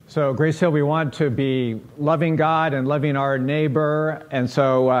So Grace Hill, we want to be loving God and loving our neighbor. And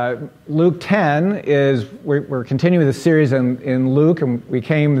so Luke 10 is, we're continuing the series in Luke, and we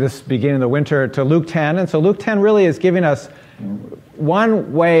came this beginning of the winter to Luke 10. And so Luke 10 really is giving us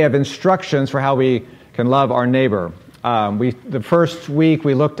one way of instructions for how we can love our neighbor. The first week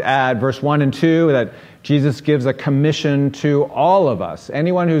we looked at verse 1 and 2, that Jesus gives a commission to all of us.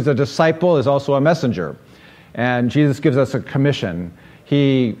 Anyone who's a disciple is also a messenger. And Jesus gives us a commission.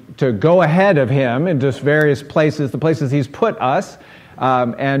 To go ahead of him in just various places, the places he's put us,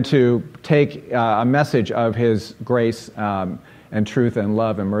 and to take a message of his grace and truth and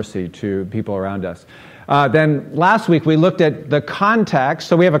love and mercy to people around us. Then last week we looked at the context.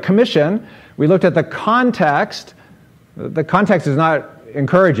 So we have a commission. We looked at the context. The context is not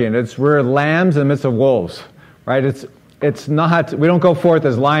encouraging. We're lambs in the midst of wolves, right? It's not. We don't go forth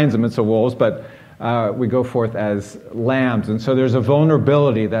as lions in the midst of wolves, but we go forth as lambs. And so there's a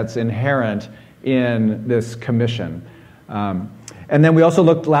vulnerability that's inherent in this commission. And then we also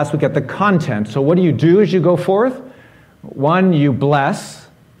looked last week at the content. So what do you do as you go forth? One, you bless,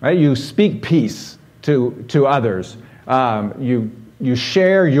 right? You speak peace to others. You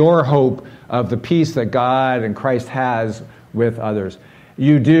share your hope of the peace that God and Christ has with others.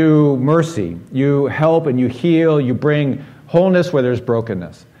 You do mercy. You help and you heal. You bring wholeness where there's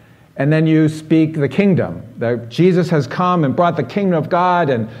brokenness. And then you speak the kingdom, that Jesus has come and brought the kingdom of God,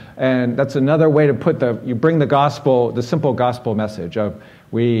 and that's another way to you bring the gospel, the simple gospel message of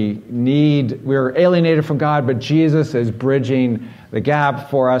we're alienated from God, but Jesus is bridging the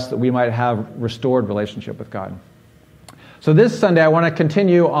gap for us that we might have restored relationship with God. So this Sunday I want to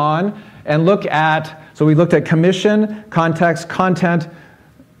continue on and so we looked at commission, context, content.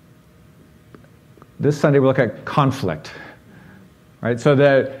 This Sunday we look at conflict, right?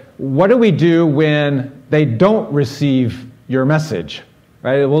 So what do we do when they don't receive your message?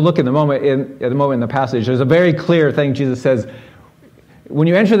 Right? We'll look at the moment in the passage. There's a very clear thing Jesus says. When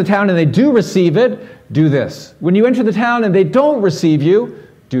you enter the town and they do receive it, do this. When you enter the town and they don't receive you,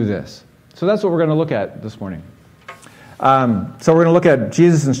 do this. So that's what we're going to look at this morning. So we're going to look at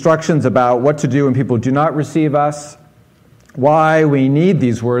Jesus' instructions about what to do when people do not receive us, why we need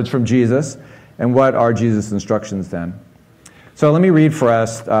these words from Jesus, and what are Jesus' instructions then. So let me read for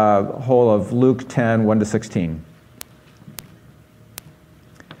us the whole of Luke 10, 1-16.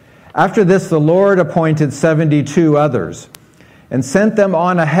 After this, the Lord appointed 72 others and sent them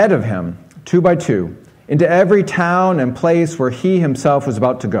on ahead of him, 2 by 2, into every town and place where he himself was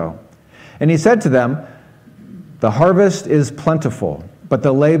about to go. And he said to them, "The harvest is plentiful, but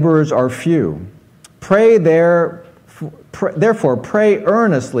the laborers are few. Therefore, pray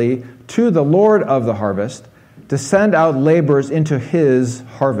earnestly to the Lord of the harvest to send out laborers into his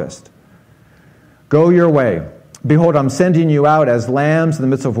harvest. Go your way. Behold, I'm sending you out as lambs in the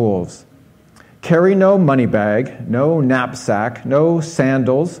midst of wolves. Carry no money bag, no knapsack, no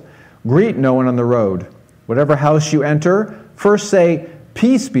sandals. Greet no one on the road. Whatever house you enter, first say,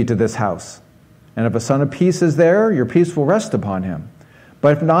 'Peace be to this house.' And if a son of peace is there, your peace will rest upon him.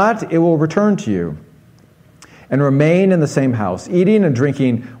 But if not, it will return to you. And remain in the same house, eating and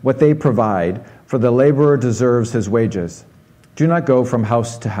drinking what they provide, for the laborer deserves his wages. Do not go from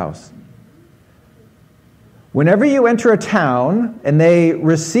house to house. Whenever you enter a town and they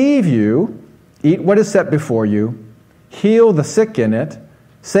receive you, eat what is set before you, heal the sick in it,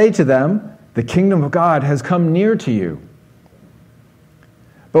 say to them, 'The kingdom of God has come near to you.'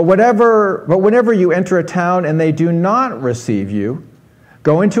 But whenever you enter a town and they do not receive you,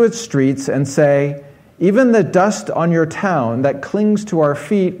 go into its streets and say, 'Even the dust on your town that clings to our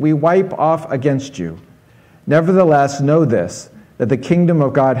feet we wipe off against you. Nevertheless, know this, that the kingdom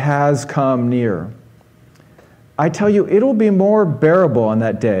of God has come near. I tell you, it'll be more bearable on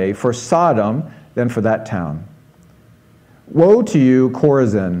that day for Sodom than for that town. Woe to you,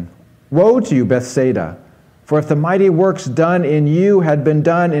 Chorazin! Woe to you, Bethsaida! For if the mighty works done in you had been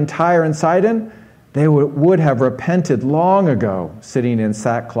done in Tyre and Sidon, they would have repented long ago, sitting in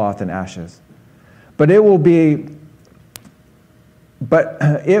sackcloth and ashes. But it will be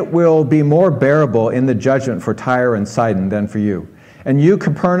more bearable in the judgment for Tyre and Sidon than for you. And you,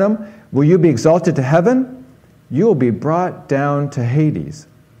 Capernaum, will you be exalted to heaven? You will be brought down to Hades.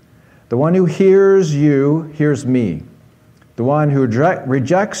 The one who hears you hears me. The one who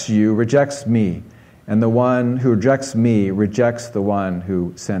rejects you rejects me. And the one who rejects me rejects the one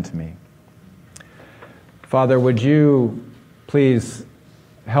who sent me." Father, would you please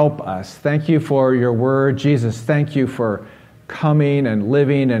help us? Thank you for your word. Jesus, thank you for coming and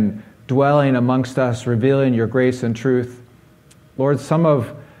living and dwelling amongst us, revealing your grace and truth. Lord, some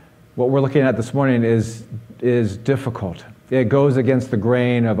of what we're looking at this morning is difficult. it goes against the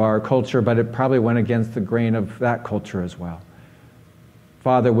grain of our culture, but it probably went against the grain of that culture as well.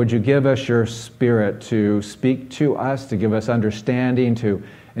 Father, would you give us your Spirit to speak to us, to give us understanding, to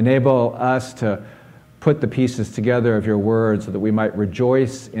enable us to put the pieces together of your word so that we might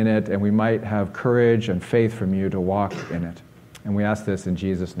rejoice in it and we might have courage and faith from you to walk in it. And we ask this in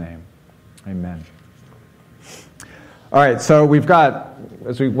Jesus' name. Amen. All right, so we've got,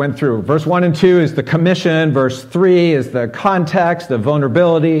 as we went through, verse 1 and 2 is the commission, verse 3 is the context, the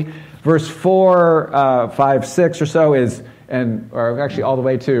vulnerability, verse 4, 5, 6 or so is, or actually all the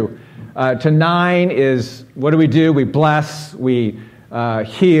way to 9 is, what do? We bless, we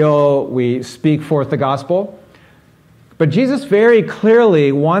heal, we speak forth the gospel. But Jesus very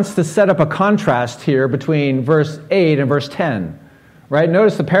clearly wants to set up a contrast here between verse 8 and verse 10. Right?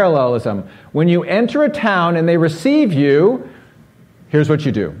 Notice the parallelism. When you enter a town and they receive you, here's what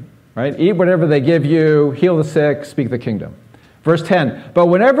you do. Right? Eat whatever they give you, heal the sick, speak the kingdom. Verse 10, but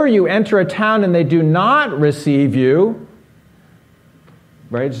whenever you enter a town and they do not receive you,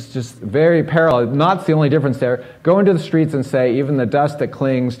 right? It's just very parallel. Not the only difference there. Go into the streets and say, even the dust that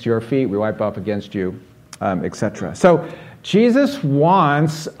clings to your feet, we wipe off against you, etc. So Jesus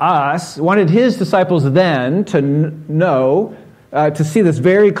wanted his disciples then to know, to see this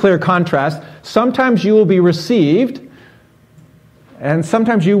very clear contrast. Sometimes you will be received, and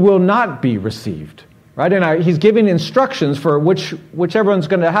sometimes you will not be received. Right? And he's giving instructions for whichever one's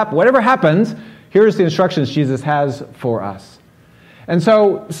going to happen. Whatever happens, here's the instructions Jesus has for us. And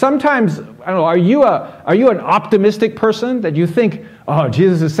so sometimes, I don't know, are you an optimistic person that you think, oh,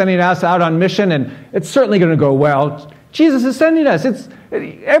 Jesus is sending us out on mission and it's certainly going to go well. Jesus is sending us.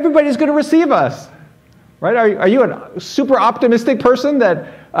 Everybody's going to receive us. Right? Are you a super optimistic person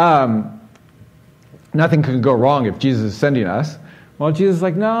that nothing can go wrong if Jesus is sending us? Well, Jesus is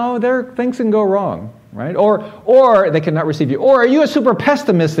like, no, things can go wrong. Right? Or they cannot receive you. Or are you a super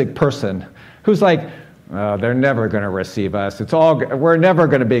pessimistic person who's like, they're never going to receive us. We're never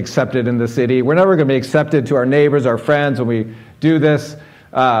going to be accepted in the city. We're never going to be accepted to our neighbors, our friends when we do this.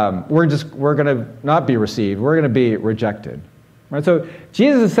 We're going to not be received. We're going to be rejected. Right? So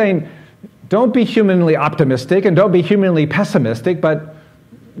Jesus is saying, don't be humanly optimistic and don't be humanly pessimistic, but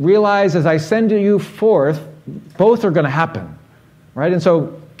realize as I send you forth, both are going to happen. Right? And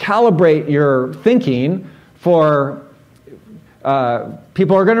so calibrate your thinking for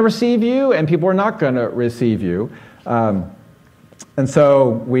people are going to receive you and people are not going to receive you. And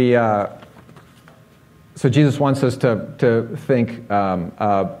so so Jesus wants us to think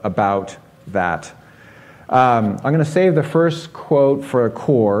about that. I'm going to save the first quote for a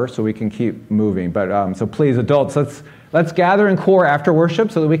core so we can keep moving. But so please, adults, let's gather in core after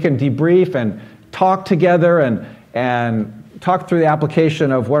worship so that we can debrief and talk together and talk through the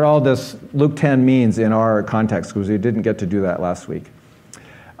application of what all this Luke 10 means in our context, because we didn't get to do that last week.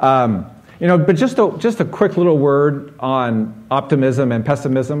 But just a quick little word on optimism and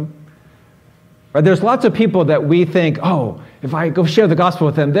pessimism. Right? There's lots of people that we think, oh, if I go share the gospel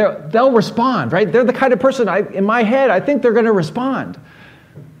with them, they'll respond, right? They're the kind of person, in my head, I think they're going to respond.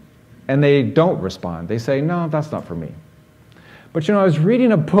 And they don't respond. They say, no, that's not for me. But I was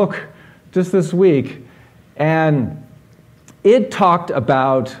reading a book just this week, and it talked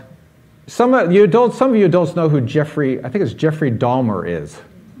about, some of you adults know who Jeffrey Dahmer is.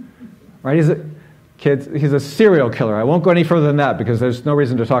 Right? He's a serial killer. I won't go any further than that because there's no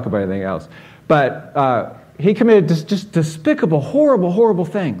reason to talk about anything else. But he committed just despicable, horrible, horrible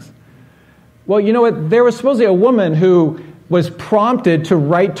things. Well, you know what? There was supposedly a woman who was prompted to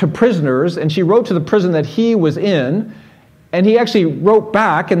write to prisoners, and she wrote to the prison that he was in, and he actually wrote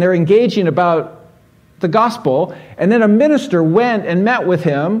back, and they're engaging about the gospel, and then a minister went and met with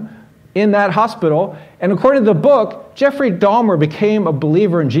him in that hospital, and according to the book, Jeffrey Dahmer became a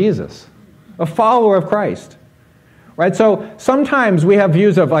believer in Jesus, a follower of Christ. Right? So sometimes we have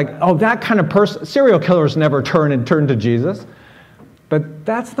views of like, oh, that kind of person, serial killers never turn to Jesus. But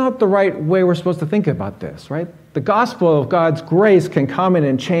that's not the right way we're supposed to think about this, right? The gospel of God's grace can come in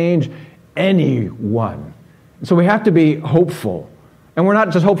and change anyone. So we have to be hopeful. And we're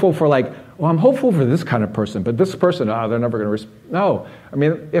not just hopeful for like, well, I'm hopeful for this kind of person, but this person, they're never going to No. I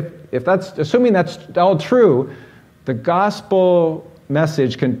mean, if that's, assuming that's all true, the gospel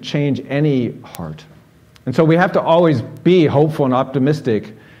message can change any heart. And so we have to always be hopeful and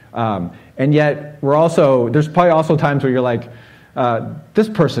optimistic. And yet, there's probably also times where you're like, this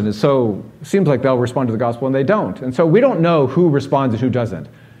person seems like they'll respond to the gospel, and they don't. And so we don't know who responds and who doesn't.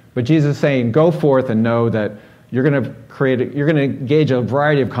 But Jesus is saying, go forth and know that you're going to engage a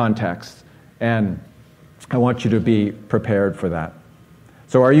variety of contexts. And I want you to be prepared for that.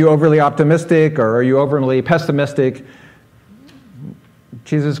 So are you overly optimistic or are you overly pessimistic?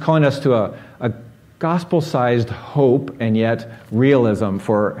 Jesus is calling us to a gospel-sized hope and yet realism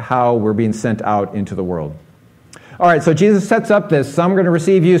for how we're being sent out into the world. All right, so Jesus sets up this, some are going to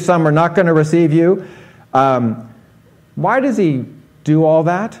receive you, some are not going to receive you. Why does he do all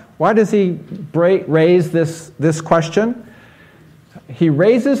that? Why does he raise this question? He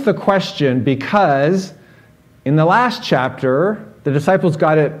raises the question because in the last chapter, the disciples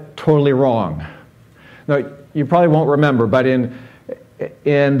got it totally wrong. Now, you probably won't remember, but in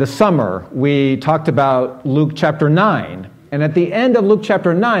the summer, we talked about Luke chapter 9. And at the end of Luke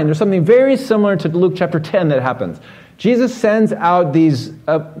chapter 9, there's something very similar to Luke chapter 10 that happens. Jesus sends out these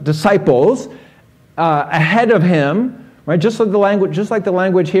disciples ahead of him, right? Just like the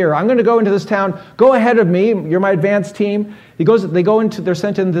language here. I'm going to go into this town. Go ahead of me. You're my advance team. They're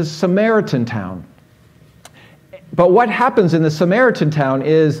sent into this Samaritan town. But what happens in the Samaritan town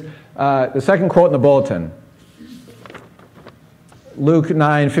is the second quote in the bulletin. Luke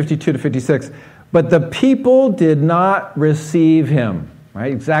 9:52-56. But the people did not receive him,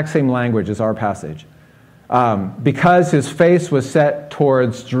 right? Exact same language as our passage. Because his face was set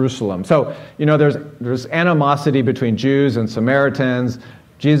towards Jerusalem. So, there's animosity between Jews and Samaritans.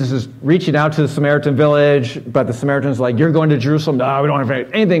 Jesus is reaching out to the Samaritan village, but the Samaritans are like, you're going to Jerusalem? No, we don't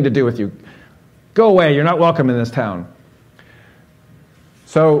have anything to do with you. Go away, you're not welcome in this town.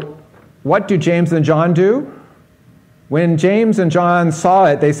 So, what do James and John do? When James and John saw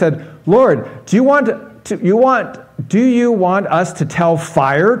it, they said, Lord, do you want us to tell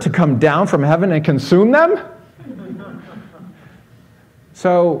fire to come down from heaven and consume them?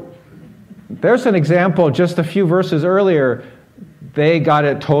 So there's an example just a few verses earlier. They got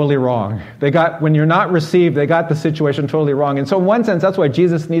it totally wrong. When you're not received, they got the situation totally wrong. And so in one sense, that's why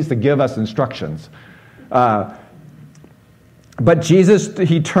Jesus needs to give us instructions. But Jesus,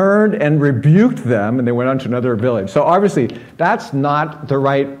 he turned and rebuked them, and they went on to another village. So obviously, that's not the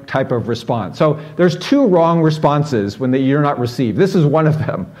right type of response. So there's two wrong responses when you're not received. This is one of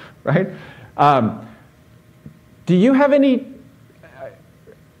them, right? Do you have any...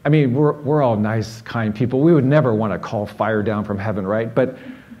 I mean, we're all nice, kind people. We would never want to call fire down from heaven, right? But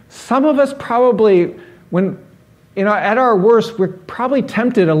some of us probably, at our worst, we're probably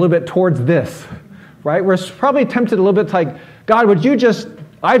tempted a little bit towards this, right? We're probably tempted a little bit like, God, would you just,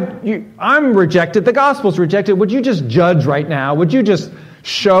 I'm rejected, the gospel's rejected, would you just judge right now? Would you just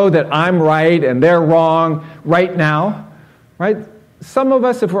show that I'm right and they're wrong right now? Right? Some of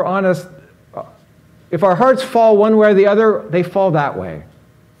us, if we're honest, if our hearts fall one way or the other, they fall that way,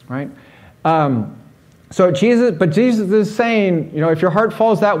 right? Jesus is saying, if your heart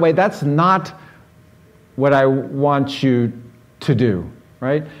falls that way, that's not what I want you to do,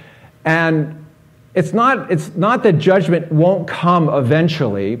 right? And it's not that judgment won't come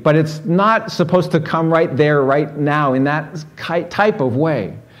eventually, but it's not supposed to come right there, right now, in that type of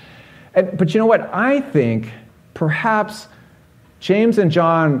way. But you know what? I think perhaps James and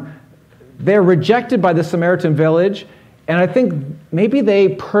John, they're rejected by the Samaritan village, and I think maybe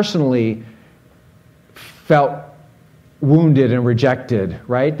they personally felt wounded and rejected,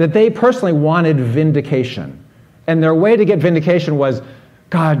 right? That they personally wanted vindication. And their way to get vindication was,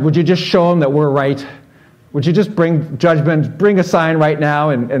 God, would you just show them that we're right? Would you just bring judgment, bring a sign right now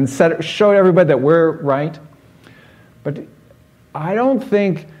and show everybody that we're right? But I don't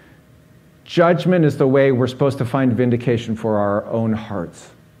think judgment is the way we're supposed to find vindication for our own hearts.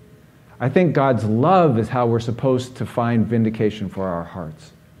 I think God's love is how we're supposed to find vindication for our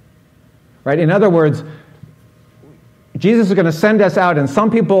hearts. Right? In other words, Jesus is going to send us out, and some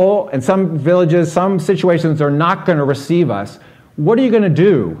people and some villages, some situations are not going to receive us. What are you going to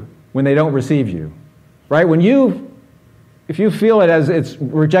do when they don't receive you? Right? If you feel it as it's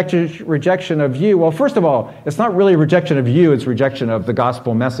rejection of you, well, first of all, it's not really rejection of you, it's rejection of the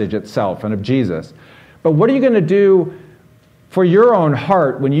gospel message itself and of Jesus. But what are you going to do for your own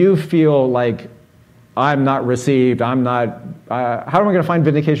heart when you feel like, I'm not received, how am I going to find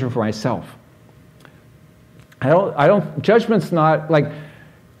vindication for myself? Judgment's not like,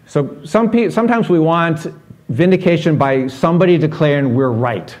 so sometimes we want vindication by somebody declaring we're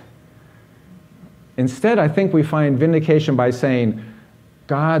right. Instead, I think we find vindication by saying,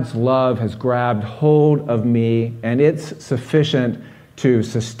 God's love has grabbed hold of me, and it's sufficient to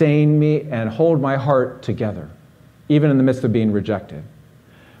sustain me and hold my heart together, even in the midst of being rejected.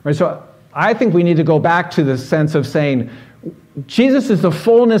 Right? So I think we need to go back to the sense of saying, Jesus is the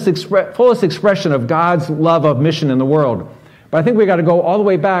fullest expression of God's love of mission in the world. But I think we've got to go all the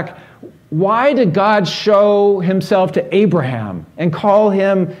way back. Why did God show himself to Abraham and call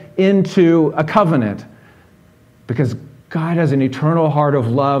him into a covenant? Because God has an eternal heart of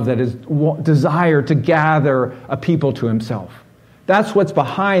love that is desire to gather a people to himself. That's what's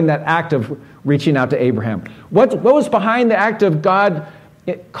behind that act of reaching out to Abraham. What was behind the act of God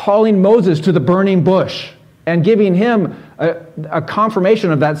calling Moses to the burning bush and giving him a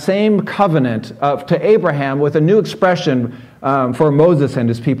confirmation of that same covenant to Abraham with a new expression for Moses and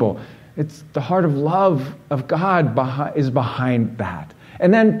his people? It's the heart of love of God is behind that.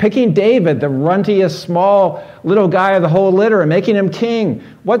 And then picking David, the runtiest, small little guy of the whole litter, and making him king.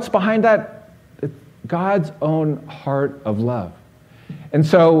 What's behind that? It's God's own heart of love. And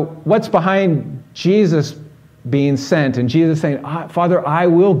so what's behind Jesus being sent and Jesus saying, Father, I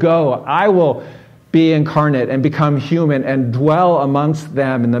will go. I will be incarnate and become human and dwell amongst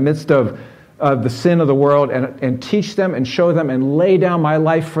them in the midst of the sin of the world and teach them and show them and lay down my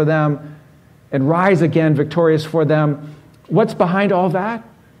life for them and rise again victorious for them. What's behind all that?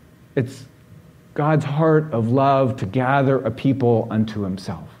 It's God's heart of love to gather a people unto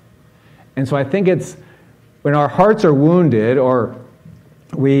himself. And so I think it's when our hearts are wounded or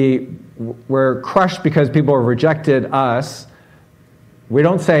we're crushed because people have rejected us, we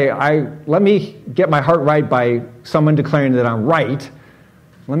don't say, let me get my heart right by someone declaring that I'm right.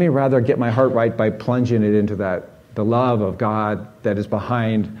 Let me rather get my heart right by plunging it into the love of God that is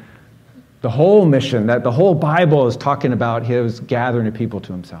behind the whole mission, that the whole Bible is talking about his gathering of people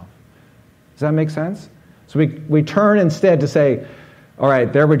to himself. Does that make sense? So we turn instead to say, all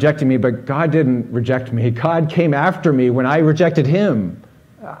right, they're rejecting me, but God didn't reject me. God came after me when I rejected him.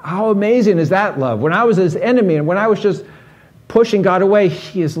 How amazing is that love? When I was his enemy and when I was just pushing God away,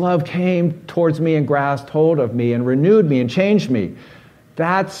 his love came towards me and grasped hold of me and renewed me and changed me.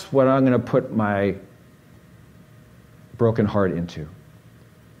 That's what I'm going to put my broken heart into.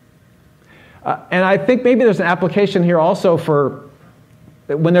 And I think maybe there's an application here also for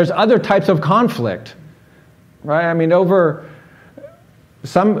when there's other types of conflict, right? I mean,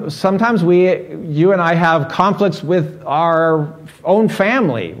 sometimes you and I have conflicts with our own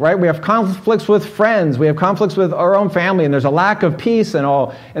family, right? We have conflicts with friends. We have conflicts with our own family, and there's a lack of peace and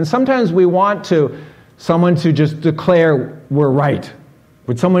all. And sometimes we want someone to just declare we're right.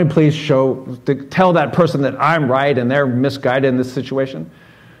 Would someone please tell that person that I'm right and they're misguided in this situation?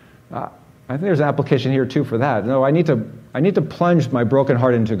 I think there's an application here too for that. No, I need to plunge my broken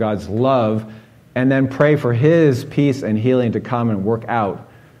heart into God's love and then pray for his peace and healing to come and work out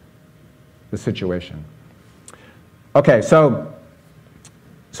the situation. Okay, so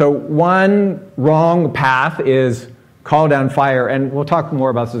one wrong path is call down fire, and we'll talk more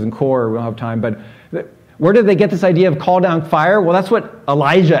about this in core, we don't have time, but where did they get this idea of call down fire? Well, that's what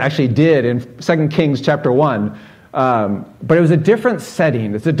Elijah actually did in 2 Kings chapter 1. But it was a different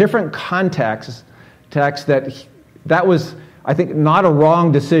setting. It's a different context that was, I think, not a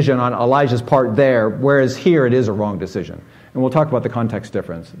wrong decision on Elijah's part there, whereas here it is a wrong decision. And we'll talk about the context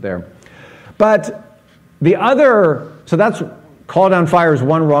difference there. But so that's call down fire is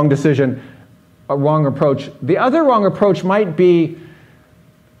one wrong decision, a wrong approach. The other wrong approach might be,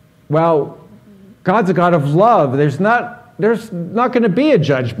 well, God's a God of love. There's not going to be a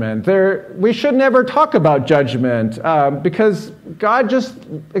judgment. We should never talk about judgment because God just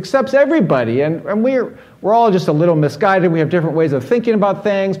accepts everybody, and we're all just a little misguided. We have different ways of thinking about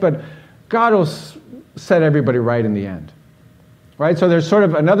things, but God will set everybody right in the end. Right? So there's sort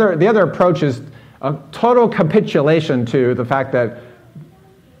of the other approach is a total capitulation to the fact that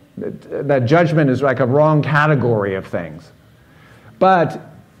judgment is like a wrong category of things. But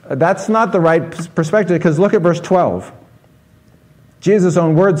that's not the right perspective, because look at verse 12. Jesus'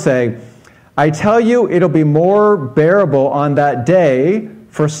 own words say, I tell you, it'll be more bearable on that day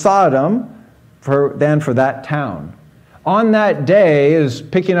for Sodom than for that town. On that day is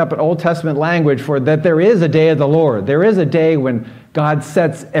picking up an Old Testament language for that there is a day of the Lord. There is a day when God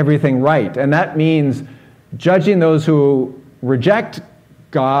sets everything right. And that means judging those who reject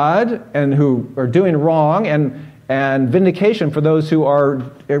God and who are doing wrong, and vindication for those who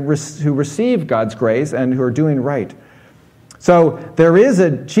receive God's grace and who are doing right. So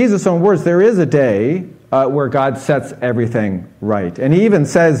Jesus' own words, there is a day where God sets everything right. And he even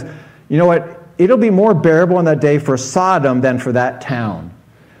says, you know what, it'll be more bearable on that day for Sodom than for that town.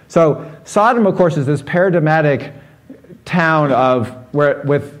 So Sodom, of course, is this paradigmatic town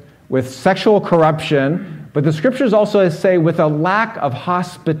with sexual corruption, but the scriptures also say with a lack of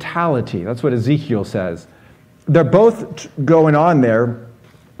hospitality. That's what Ezekiel says. They're both going on there.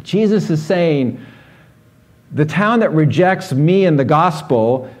 Jesus is saying, the town that rejects me and the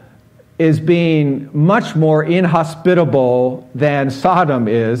gospel is being much more inhospitable than Sodom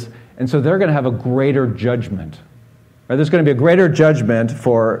is, and so they're going to have a greater judgment. Right? There's going to be a greater judgment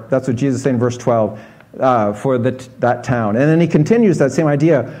that's what Jesus is saying in verse 12, for that town. And then he continues that same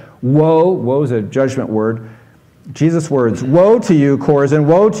idea. Woe is a judgment word. Jesus' words, "Woe to you, Chorazin,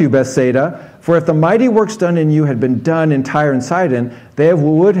 woe to you, Bethsaida, for if the mighty works done in you had been done in Tyre and Sidon, they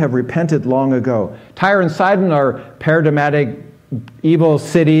would have repented long ago." Tyre and Sidon are paradigmatic evil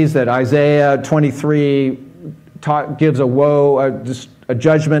cities that Isaiah 23 gives a woe, a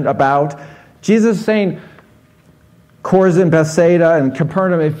judgment about. Jesus is saying, Chorazin, Bethsaida, and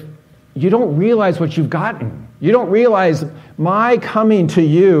Capernaum, if you don't realize what you've gotten, you don't realize my coming to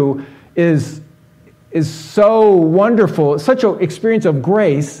you is so wonderful, such an experience of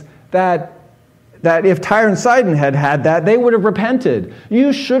grace that if Tyre and Sidon had that, they would have repented.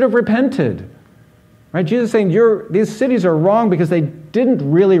 You should have repented. Right? Jesus is saying these cities are wrong because they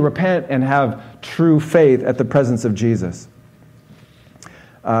didn't really repent and have true faith at the presence of Jesus.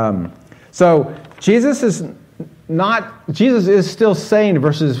 So Jesus is still saying in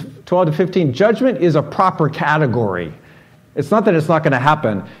verses 12 to 15, judgment is a proper category. It's not that it's not going to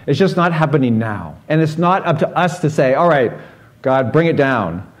happen. It's just not happening now. And it's not up to us to say, all right, God, bring it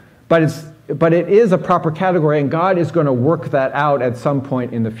down. But it is a proper category, and God is going to work that out at some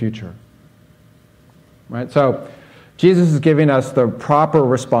point in the future. Right? So Jesus is giving us the proper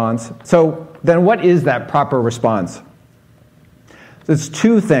response. So then what is that proper response? It's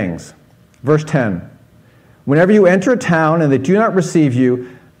two things. Verse 10. Whenever you enter a town and they do not receive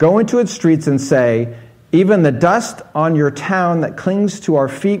you, go into its streets and say, even the dust on your town that clings to our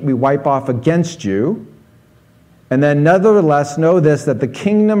feet we wipe off against you. And then nevertheless know this, that the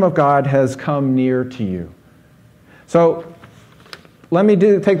kingdom of God has come near to you. So let me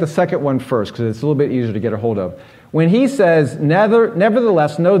take the second one first, because it's a little bit easier to get a hold of. When he says,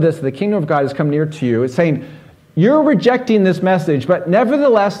 nevertheless know this, that the kingdom of God has come near to you, it's saying, you're rejecting this message, but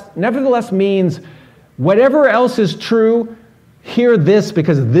nevertheless means whatever else is true, hear this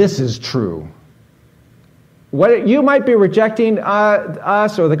because this is true. What you might be rejecting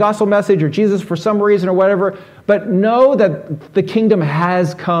us or the gospel message or Jesus for some reason or whatever, but know that the kingdom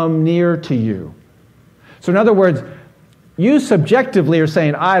has come near to you. So in other words, you subjectively are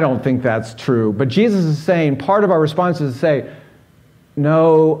saying, I don't think that's true. But Jesus is saying, part of our response is to say,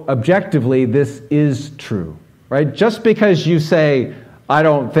 no, objectively, this is true. Right? Just because you say, I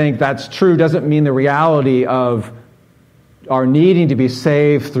don't think that's true, doesn't mean the reality of our needing to be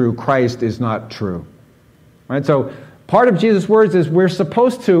saved through Christ is not true. Right? So part of Jesus' words is we're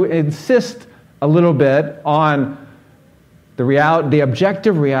supposed to insist a little bit on the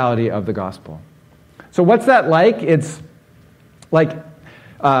objective reality of the gospel. So what's that like? It's like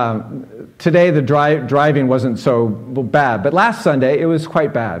today the driving wasn't so bad, but last Sunday it was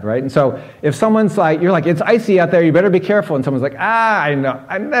quite bad, right? And so if someone's like, you're like, it's icy out there, you better be careful, and someone's like, I know,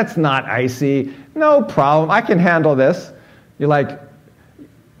 that's not icy, no problem, I can handle this. You're like,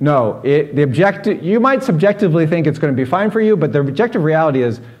 no, you might subjectively think it's going to be fine for you, but the objective reality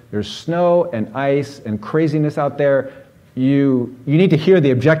is there's snow and ice and craziness out there. You need to hear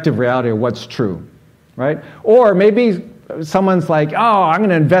the objective reality of what's true, right? Or maybe someone's like, oh, I'm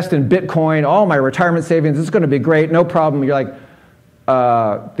going to invest in Bitcoin, all my retirement savings, it's going to be great, no problem. You're like,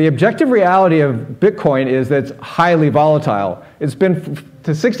 the objective reality of Bitcoin is that it's highly volatile. It's been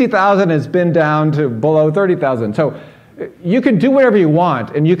to 60,000, it's been down to below 30,000. So you can do whatever you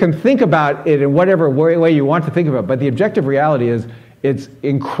want, and you can think about it in whatever way you want to think about it, but the objective reality is it's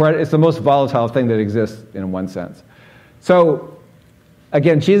the most volatile thing that exists in one sense. So,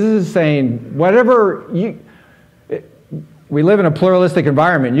 again, Jesus is saying, we live in a pluralistic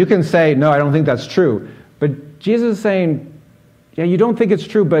environment. You can say, no, I don't think that's true. But Jesus is saying, yeah, you don't think it's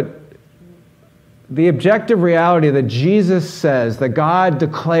true, but the objective reality that Jesus says, that God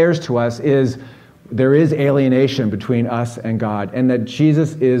declares to us is there is alienation between us and God, and that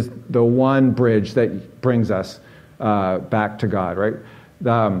Jesus is the one bridge that brings us back to God, right?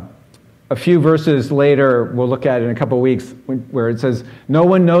 A few verses later, we'll look at it in a couple of weeks, where it says, no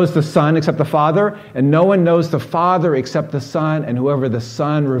one knows the Son except the Father, and no one knows the Father except the Son, and whoever the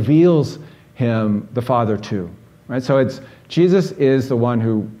Son reveals him, the Father too. Right? So Jesus is the one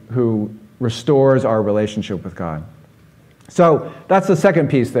who restores our relationship with God. So that's the second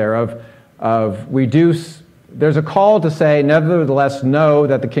piece there of there's a call to say, nevertheless, know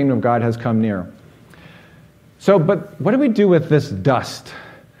that the kingdom of God has come near. So, but what do we do with this dust?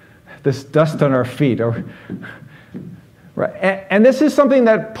 This dust on our feet? Right. And this is something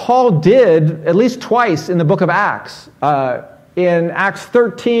that Paul did at least twice in the book of Acts. In Acts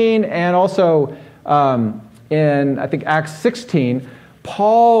 13 and also in, I think, Acts 16,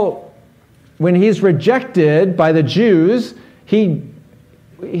 Paul, when he's rejected by the Jews, he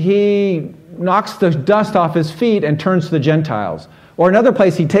knocks the dust off his feet and turns to the Gentiles. Or another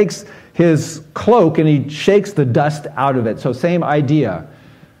place, he takes his cloak and he shakes the dust out of it. So same idea.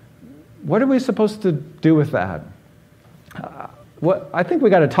 What are we supposed to do with that? I think we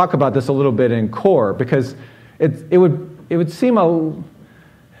got to talk about this a little bit in core, because it would seem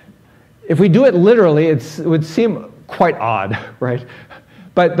if we do it literally, it would seem quite odd, right?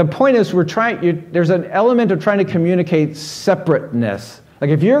 But the point is, there's an element of trying to communicate separateness. Like,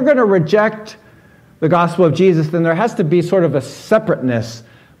 if you're going to reject the gospel of Jesus, then there has to be sort of a separateness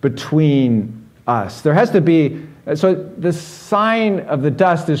between us. There has to be, so the sign of the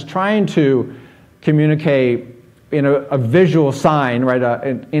dust is trying to communicate in a visual sign, right,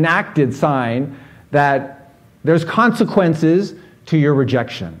 an enacted sign, that there's consequences to your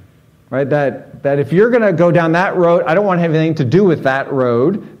rejection, right? That if you're going to go down that road, I don't want to have anything to do with that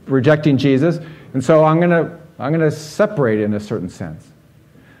road, rejecting Jesus, and so I'm going to separate in a certain sense.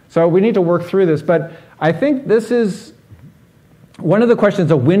 So we need to work through this, but I think this is one of the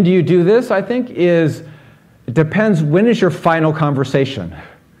questions of when do you do this, I think, it depends, when is your final conversation,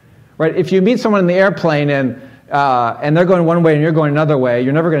 right? If you meet someone in the airplane and they're going one way and you're going another way,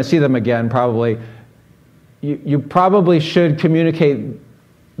 you're never going to see them again, probably. You probably should communicate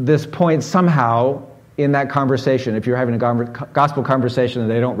this point somehow in that conversation if you're having a gospel conversation and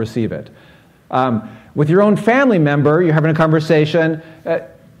they don't receive it. With your own family member, you're having a conversation.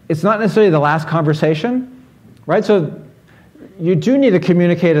 It's not necessarily the last conversation, right? So you do need to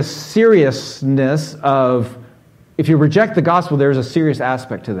communicate a seriousness of, if you reject the gospel, there's a serious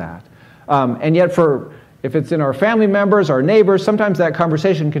aspect to that. And yet if it's in our family members, our neighbors, sometimes that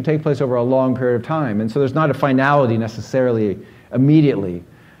conversation can take place over a long period of time. And so there's not a finality necessarily immediately.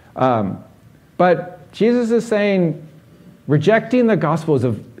 But Jesus is saying rejecting the gospel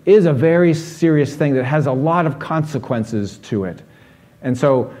is a very serious thing that has a lot of consequences to it. And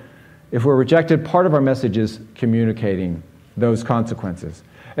so if we're rejected, part of our message is communicating those consequences.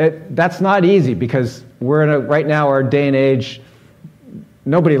 That's not easy, because we're right now, our day and age,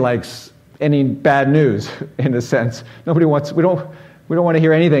 nobody likes any bad news, in a sense. We don't want to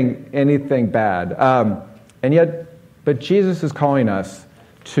hear anything bad. But Jesus is calling us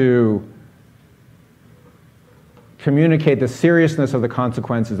to communicate the seriousness of the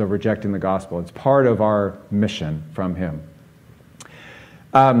consequences of rejecting the gospel. It's part of our mission from him.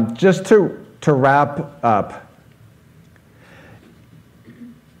 Just to wrap up,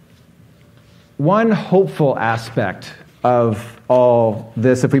 one hopeful aspect of all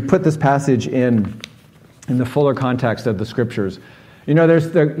this, if we put this passage in the fuller context of the scriptures, there's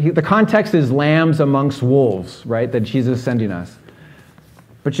the context is lambs amongst wolves, right, that Jesus is sending us.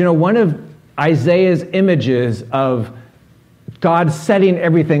 But one of Isaiah's images of God setting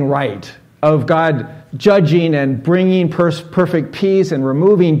everything right, of God judging and bringing perfect peace and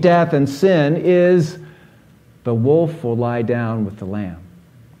removing death and sin, is the wolf will lie down with the lamb.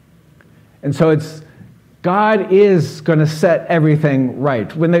 And so God is going to set everything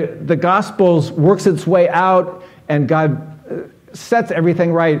right. When the Gospels works its way out and God sets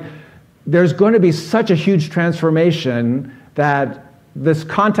everything right, there's going to be such a huge transformation that this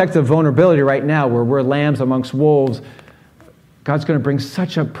context of vulnerability right now, where we're lambs amongst wolves, God's going to bring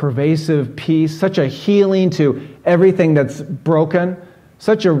such a pervasive peace, such a healing to everything that's broken,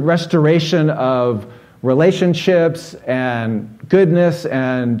 such a restoration of relationships and goodness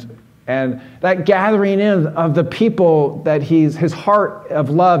and that gathering in of the people that his heart of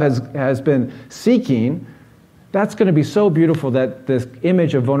love has been seeking. That's going to be so beautiful that this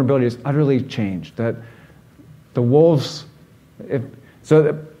image of vulnerability is utterly changed. That the wolves, if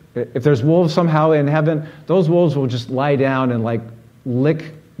there's wolves somehow in heaven, those wolves will just lie down and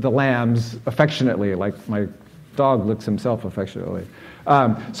lick the lambs affectionately, like my dog licks himself affectionately.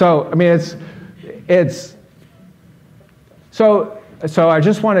 So I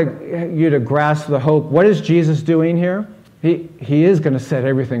just want you to grasp the hope. What is Jesus doing here? He is going to set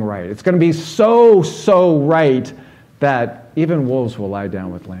everything right. It's going to be so right that even wolves will lie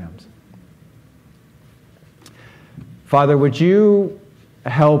down with lambs. Father, would you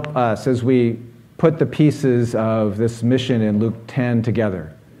help us as we put the pieces of this mission in Luke 10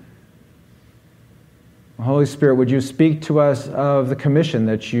 together? Holy Spirit, would you speak to us of the commission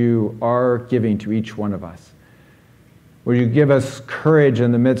that you are giving to each one of us? Would you give us courage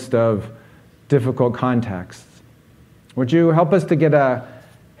in the midst of difficult contexts? Would you help us to get a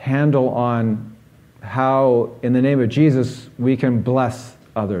handle on how, in the name of Jesus, we can bless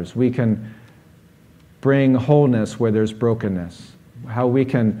others, we can bring wholeness where there's brokenness, how we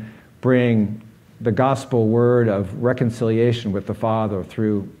can bring the gospel word of reconciliation with the Father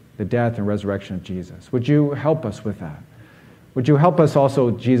through the death and resurrection of Jesus. Would you help us with that? Would you help us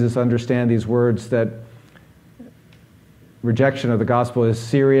also, Jesus, understand these words that rejection of the gospel is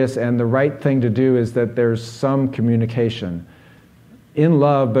serious, and the right thing to do is that there's some communication in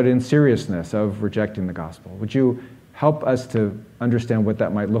love but in seriousness of rejecting the gospel. Would you Help us to understand what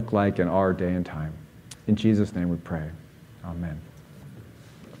that might look like in our day and time. In Jesus' name we pray. Amen.